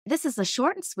This is a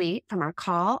short and sweet from our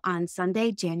call on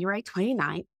Sunday, January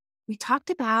 29th. We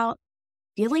talked about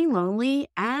feeling lonely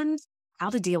and how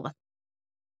to deal with it.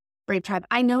 Brave Tribe,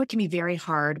 I know it can be very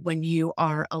hard when you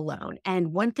are alone.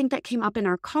 And one thing that came up in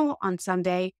our call on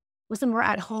Sunday was when we're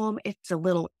at home, it's a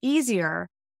little easier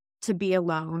to be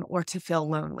alone or to feel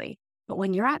lonely. But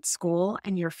when you're at school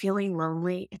and you're feeling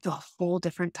lonely, it's a whole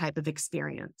different type of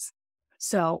experience.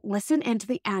 So listen into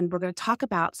the end. We're going to talk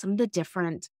about some of the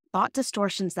different thought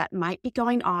distortions that might be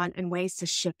going on and ways to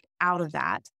shift out of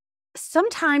that.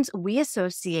 Sometimes we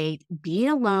associate being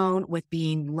alone with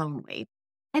being lonely.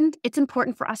 And it's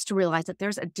important for us to realize that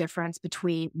there's a difference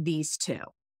between these two.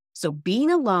 So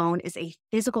being alone is a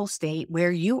physical state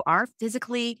where you are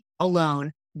physically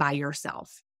alone by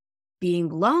yourself. Being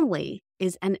lonely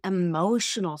is an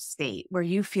emotional state where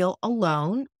you feel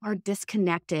alone or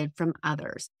disconnected from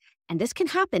others. And this can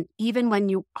happen even when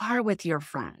you are with your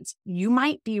friends. You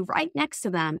might be right next to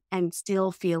them and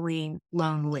still feeling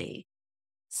lonely.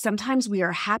 Sometimes we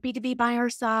are happy to be by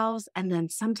ourselves, and then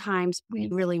sometimes we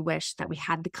really wish that we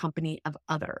had the company of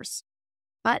others.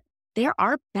 But there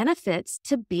are benefits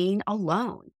to being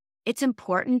alone. It's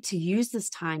important to use this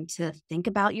time to think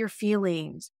about your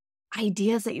feelings,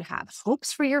 ideas that you have,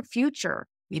 hopes for your future,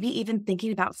 maybe even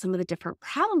thinking about some of the different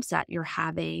problems that you're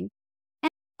having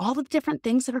and all the different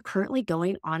things that are currently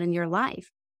going on in your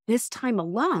life. This time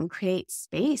alone creates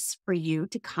space for you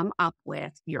to come up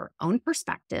with your own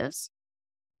perspectives,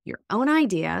 your own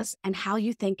ideas, and how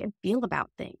you think and feel about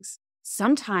things.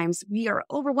 Sometimes we are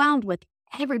overwhelmed with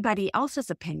everybody else's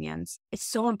opinions. It's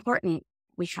so important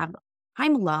we have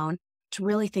time alone to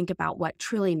really think about what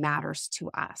truly matters to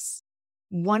us.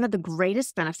 One of the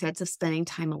greatest benefits of spending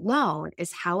time alone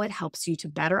is how it helps you to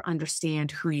better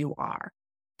understand who you are.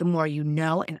 The more you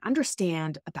know and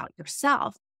understand about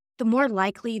yourself, the more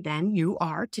likely then you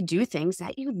are to do things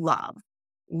that you love,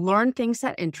 learn things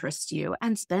that interest you,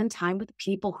 and spend time with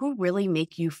people who really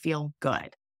make you feel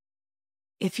good.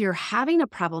 If you're having a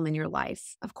problem in your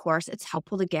life, of course, it's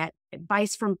helpful to get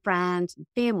advice from friends and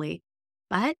family,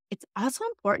 but it's also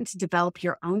important to develop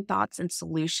your own thoughts and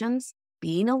solutions.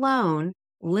 Being alone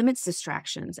limits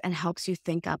distractions and helps you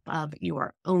think up of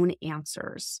your own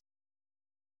answers.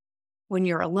 When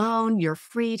you're alone, you're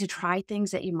free to try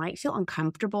things that you might feel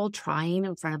uncomfortable trying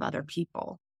in front of other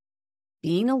people.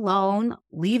 Being alone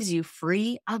leaves you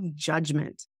free of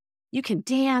judgment. You can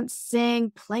dance,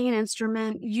 sing, play an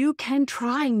instrument. You can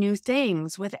try new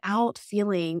things without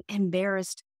feeling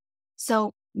embarrassed.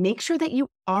 So make sure that you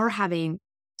are having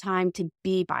time to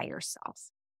be by yourself.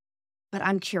 But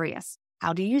I'm curious,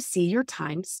 how do you see your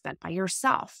time spent by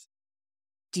yourself?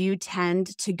 Do you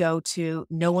tend to go to,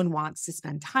 no one wants to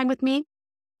spend time with me?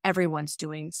 Everyone's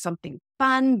doing something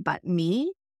fun but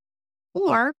me?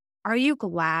 Or are you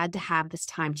glad to have this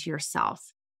time to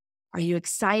yourself? Are you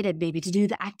excited maybe to do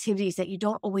the activities that you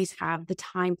don't always have the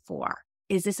time for?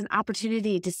 Is this an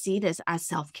opportunity to see this as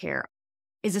self-care?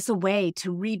 Is this a way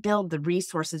to rebuild the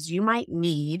resources you might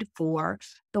need for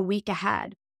the week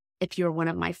ahead? If you're one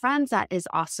of my friends that is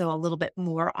also a little bit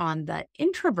more on the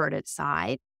introverted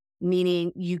side,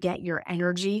 meaning you get your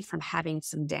energy from having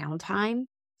some downtime,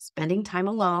 spending time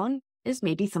alone is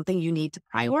maybe something you need to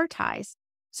prioritize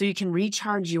so you can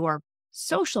recharge your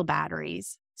social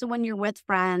batteries. So when you're with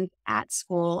friends at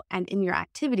school and in your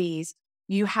activities,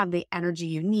 you have the energy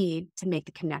you need to make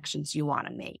the connections you want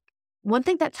to make. One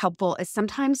thing that's helpful is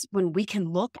sometimes when we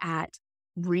can look at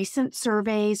recent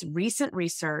surveys, recent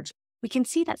research, we can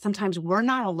see that sometimes we're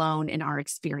not alone in our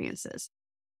experiences.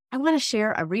 I want to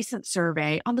share a recent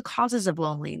survey on the causes of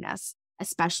loneliness,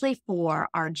 especially for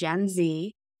our Gen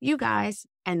Z, you guys,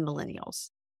 and millennials.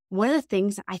 One of the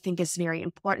things I think is very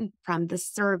important from this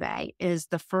survey is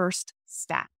the first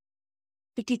step.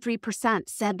 53%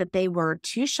 said that they were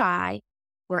too shy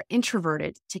or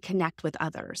introverted to connect with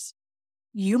others.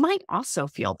 You might also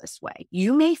feel this way.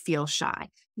 You may feel shy.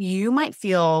 You might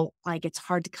feel like it's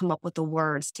hard to come up with the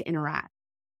words to interact.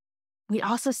 We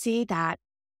also see that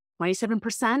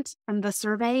 27% from the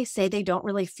survey say they don't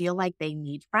really feel like they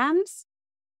need friends.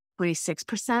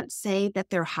 26% say that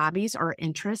their hobbies or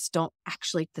interests don't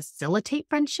actually facilitate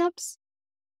friendships.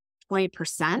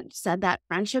 20% said that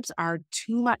friendships are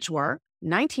too much work.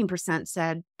 19%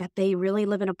 said that they really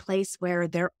live in a place where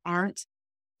there aren't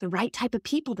the right type of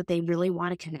people that they really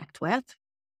want to connect with.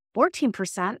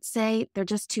 14% say they're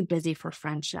just too busy for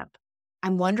friendship.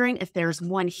 I'm wondering if there's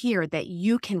one here that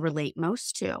you can relate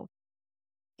most to.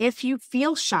 If you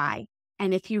feel shy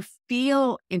and if you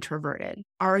feel introverted,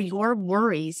 are your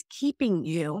worries keeping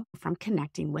you from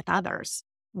connecting with others?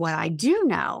 What I do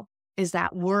know is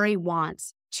that worry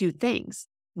wants two things.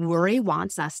 Worry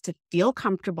wants us to feel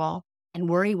comfortable and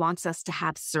worry wants us to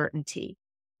have certainty.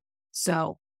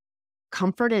 So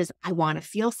comfort is I want to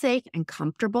feel safe and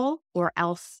comfortable, or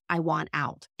else I want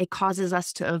out. It causes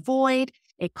us to avoid,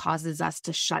 it causes us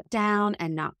to shut down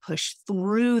and not push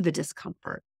through the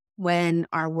discomfort. When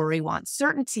our worry wants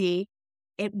certainty,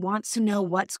 it wants to know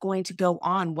what's going to go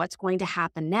on, what's going to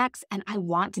happen next, and I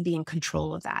want to be in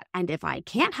control of that. And if I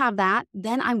can't have that,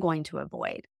 then I'm going to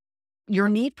avoid. Your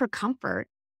need for comfort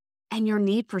and your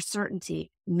need for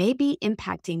certainty may be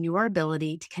impacting your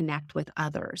ability to connect with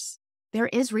others. There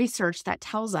is research that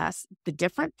tells us the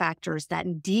different factors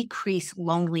that decrease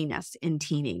loneliness in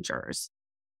teenagers.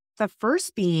 The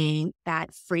first being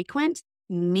that frequent,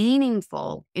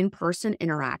 meaningful in-person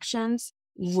interactions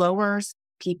lowers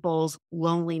people's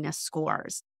loneliness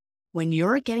scores. When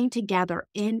you're getting together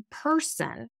in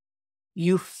person,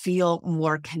 you feel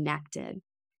more connected.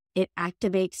 It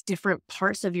activates different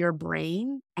parts of your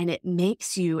brain and it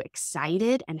makes you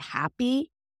excited and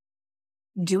happy.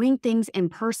 Doing things in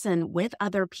person with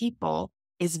other people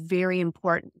is very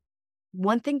important.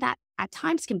 One thing that at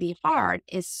times can be hard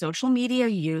is social media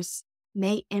use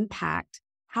may impact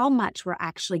how much we're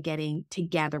actually getting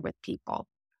together with people.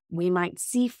 We might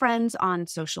see friends on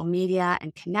social media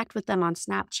and connect with them on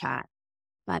Snapchat,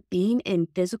 but being in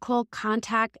physical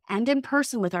contact and in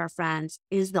person with our friends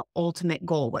is the ultimate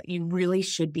goal, what you really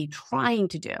should be trying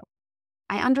to do.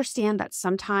 I understand that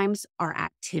sometimes our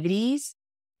activities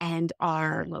and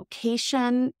our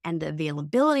location and the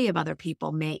availability of other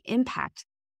people may impact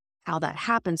how that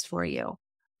happens for you.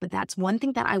 But that's one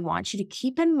thing that I want you to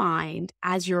keep in mind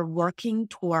as you're working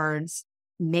towards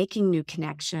making new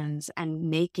connections and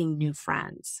making new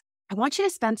friends. I want you to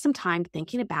spend some time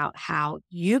thinking about how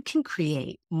you can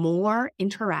create more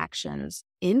interactions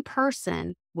in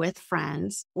person with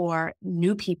friends or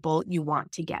new people you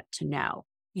want to get to know.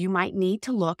 You might need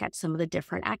to look at some of the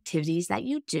different activities that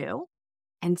you do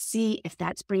and see if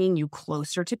that's bringing you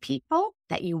closer to people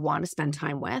that you want to spend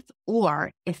time with,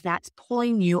 or if that's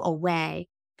pulling you away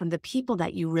from the people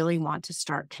that you really want to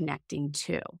start connecting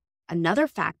to. Another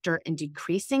factor in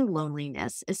decreasing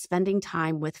loneliness is spending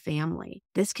time with family.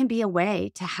 This can be a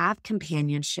way to have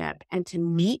companionship and to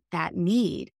meet that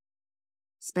need.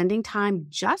 Spending time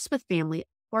just with family,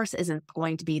 of course, isn't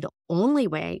going to be the only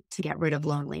way to get rid of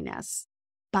loneliness,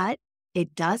 but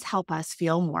it does help us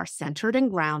feel more centered and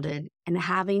grounded, and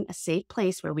having a safe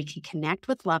place where we can connect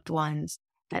with loved ones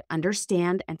that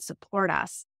understand and support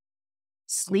us.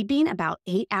 Sleeping about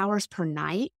 8 hours per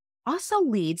night also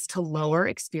leads to lower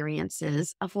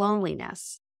experiences of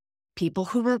loneliness. People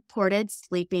who reported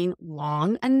sleeping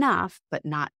long enough, but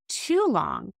not too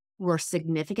long, were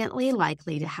significantly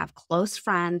likely to have close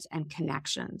friends and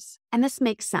connections. And this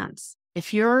makes sense.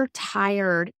 If you're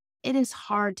tired, it is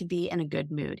hard to be in a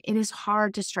good mood. It is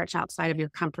hard to stretch outside of your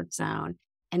comfort zone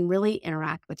and really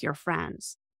interact with your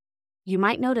friends. You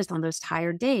might notice on those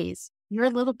tired days, you're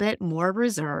a little bit more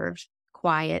reserved,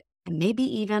 quiet, and maybe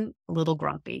even a little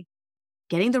grumpy.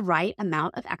 Getting the right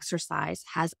amount of exercise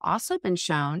has also been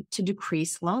shown to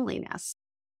decrease loneliness.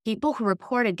 People who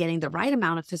reported getting the right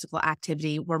amount of physical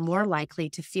activity were more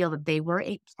likely to feel that they were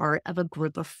a part of a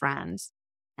group of friends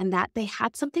and that they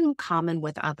had something in common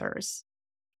with others.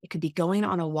 It could be going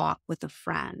on a walk with a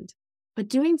friend, but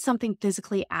doing something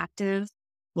physically active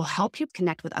will help you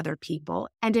connect with other people.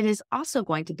 And it is also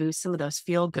going to boost some of those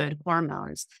feel-good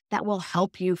hormones that will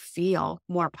help you feel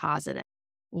more positive.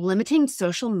 Limiting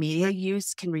social media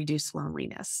use can reduce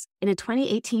loneliness. In a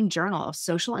 2018 Journal of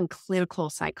Social and Clinical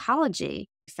Psychology,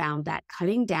 found that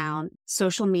cutting down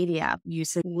social media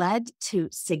usage led to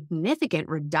significant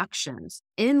reductions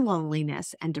in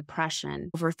loneliness and depression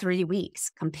over 3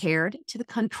 weeks compared to the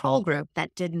control group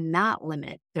that did not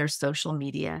limit their social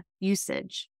media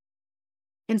usage.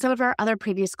 In some of our other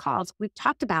previous calls, we've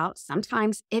talked about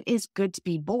sometimes it is good to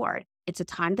be bored. It's a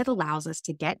time that allows us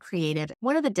to get creative.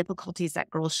 One of the difficulties that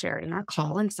girls shared in our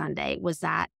call on Sunday was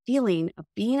that feeling of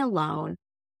being alone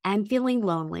and feeling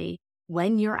lonely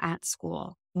when you're at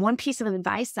school. One piece of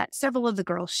advice that several of the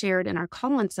girls shared in our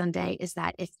call on Sunday is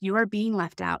that if you are being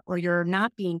left out or you're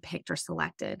not being picked or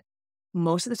selected,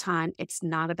 most of the time it's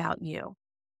not about you.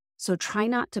 So try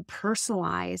not to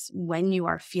personalize when you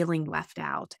are feeling left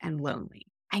out and lonely.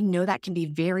 I know that can be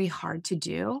very hard to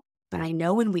do, but I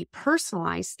know when we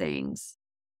personalize things,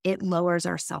 it lowers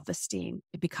our self-esteem.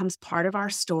 It becomes part of our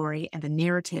story and the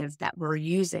narrative that we're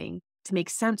using to make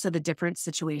sense of the different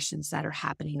situations that are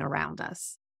happening around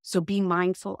us. So be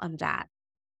mindful of that.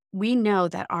 We know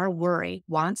that our worry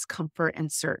wants comfort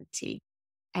and certainty.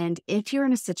 And if you're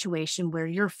in a situation where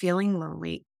you're feeling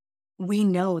lonely, we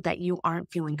know that you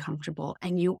aren't feeling comfortable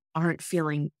and you aren't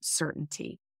feeling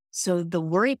certainty. So the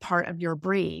worry part of your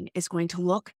brain is going to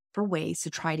look for ways to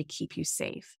try to keep you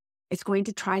safe. It's going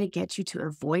to try to get you to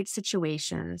avoid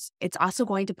situations. It's also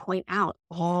going to point out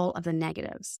all of the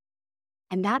negatives.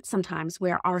 And that's sometimes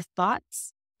where our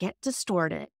thoughts get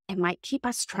distorted and might keep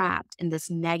us trapped in this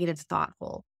negative thought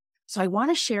hole. So I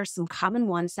want to share some common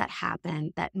ones that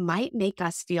happen that might make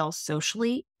us feel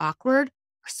socially awkward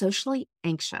or socially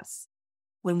anxious.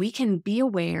 When we can be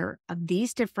aware of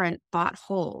these different thought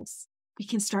holes, we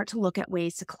can start to look at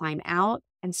ways to climb out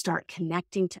and start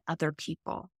connecting to other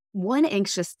people. One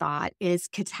anxious thought is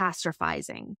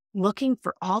catastrophizing, looking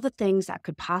for all the things that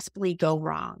could possibly go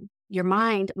wrong. Your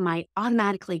mind might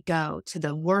automatically go to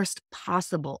the worst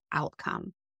possible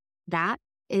outcome. That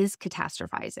is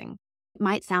catastrophizing. It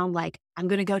might sound like I'm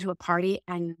going to go to a party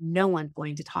and no one's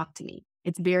going to talk to me.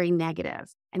 It's very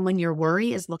negative. And when your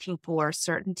worry is looking for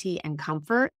certainty and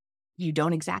comfort, you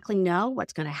don't exactly know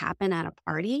what's going to happen at a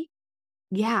party.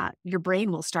 Yeah, your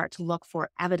brain will start to look for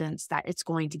evidence that it's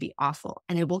going to be awful,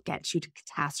 and it will get you to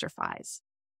catastrophize.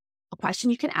 A question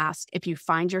you can ask if you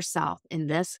find yourself in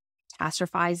this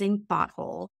catastrophizing thought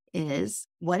hole is,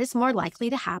 what is more likely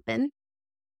to happen?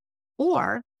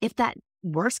 Or if that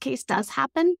worst case does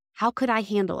happen, how could I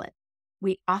handle it?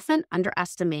 We often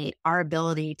underestimate our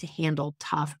ability to handle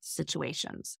tough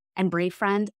situations. And brave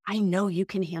friend, I know you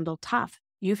can handle tough.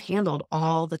 You've handled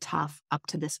all the tough up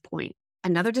to this point.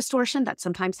 Another distortion that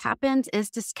sometimes happens is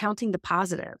discounting the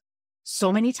positive.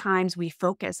 So many times we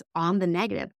focus on the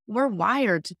negative. We're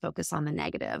wired to focus on the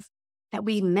negative, that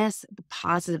we miss the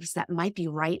positives that might be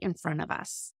right in front of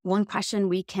us. One question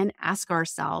we can ask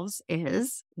ourselves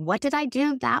is, what did I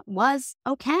do that was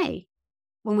okay?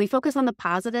 When we focus on the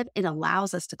positive, it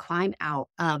allows us to climb out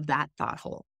of that thought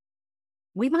hole.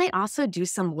 We might also do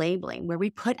some labeling where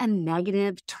we put a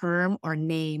negative term or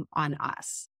name on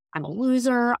us. I'm a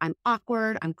loser, I'm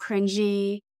awkward, I'm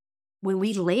cringy. When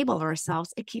we label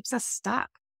ourselves, it keeps us stuck.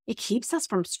 It keeps us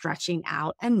from stretching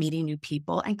out and meeting new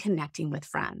people and connecting with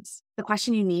friends. The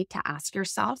question you need to ask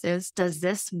yourself is, does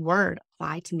this word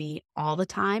apply to me all the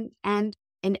time and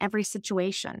in every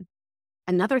situation?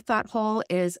 Another thought hole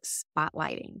is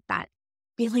spotlighting, that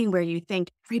feeling where you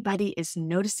think everybody is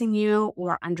noticing you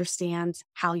or understands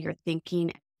how you're thinking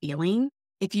and feeling.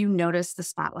 If you notice the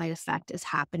spotlight effect is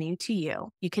happening to you,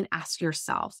 you can ask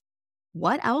yourself,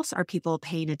 what else are people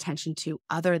paying attention to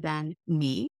other than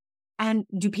me? And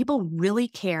do people really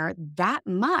care that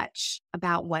much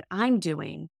about what I'm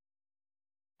doing?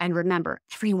 And remember,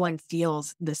 everyone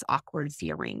feels this awkward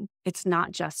feeling. It's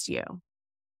not just you.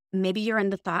 Maybe you're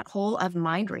in the thought hole of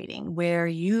mind reading, where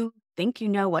you think you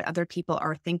know what other people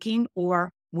are thinking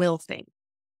or will think.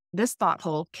 This thought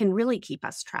hole can really keep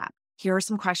us trapped. Here are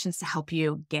some questions to help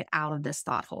you get out of this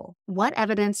thought hole. What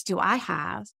evidence do I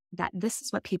have that this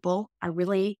is what people are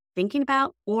really thinking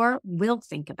about or will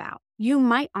think about? You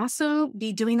might also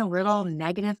be doing a little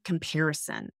negative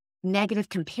comparison. Negative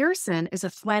comparison is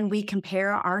when we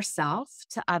compare ourselves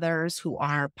to others who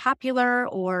are popular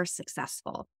or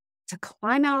successful. To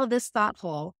climb out of this thought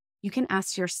hole, you can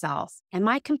ask yourself, am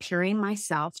I comparing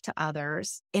myself to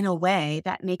others in a way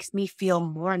that makes me feel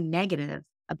more negative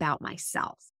about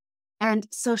myself? And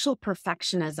social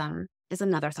perfectionism is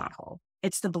another thought hole.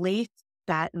 It's the belief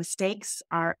that mistakes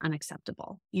are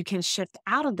unacceptable. You can shift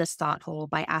out of this thought hole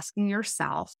by asking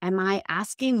yourself, am I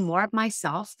asking more of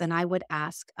myself than I would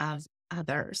ask of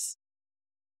others?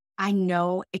 I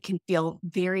know it can feel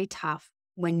very tough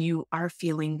when you are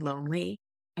feeling lonely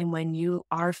and when you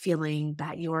are feeling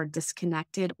that you're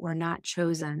disconnected or not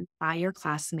chosen by your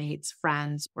classmates,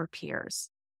 friends, or peers.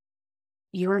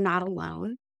 You are not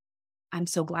alone. I'm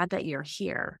so glad that you're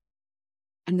here.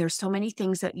 And there's so many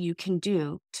things that you can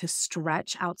do to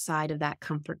stretch outside of that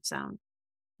comfort zone.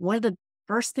 One of the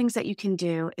first things that you can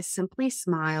do is simply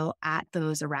smile at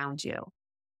those around you.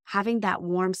 Having that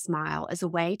warm smile is a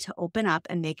way to open up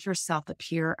and make yourself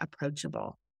appear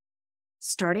approachable.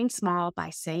 Starting small by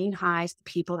saying hi to the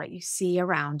people that you see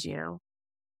around you,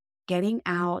 getting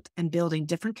out and building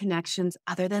different connections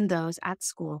other than those at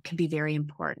school can be very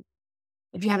important.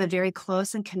 If you have a very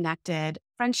close and connected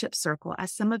friendship circle,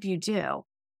 as some of you do,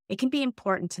 it can be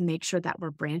important to make sure that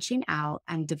we're branching out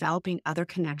and developing other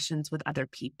connections with other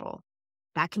people.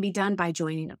 That can be done by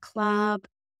joining a club,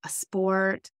 a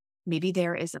sport. Maybe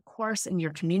there is a course in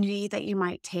your community that you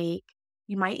might take.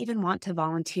 You might even want to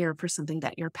volunteer for something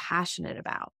that you're passionate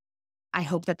about. I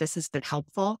hope that this has been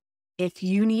helpful. If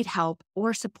you need help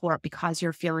or support because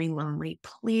you're feeling lonely,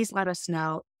 please let us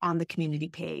know on the community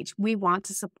page. We want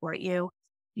to support you.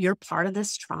 You're part of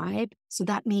this tribe, so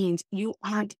that means you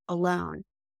aren't alone.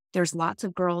 There's lots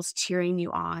of girls cheering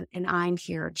you on, and I'm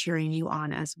here cheering you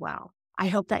on as well. I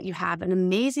hope that you have an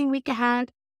amazing week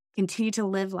ahead. Continue to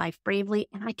live life bravely,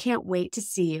 and I can't wait to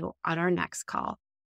see you on our next call.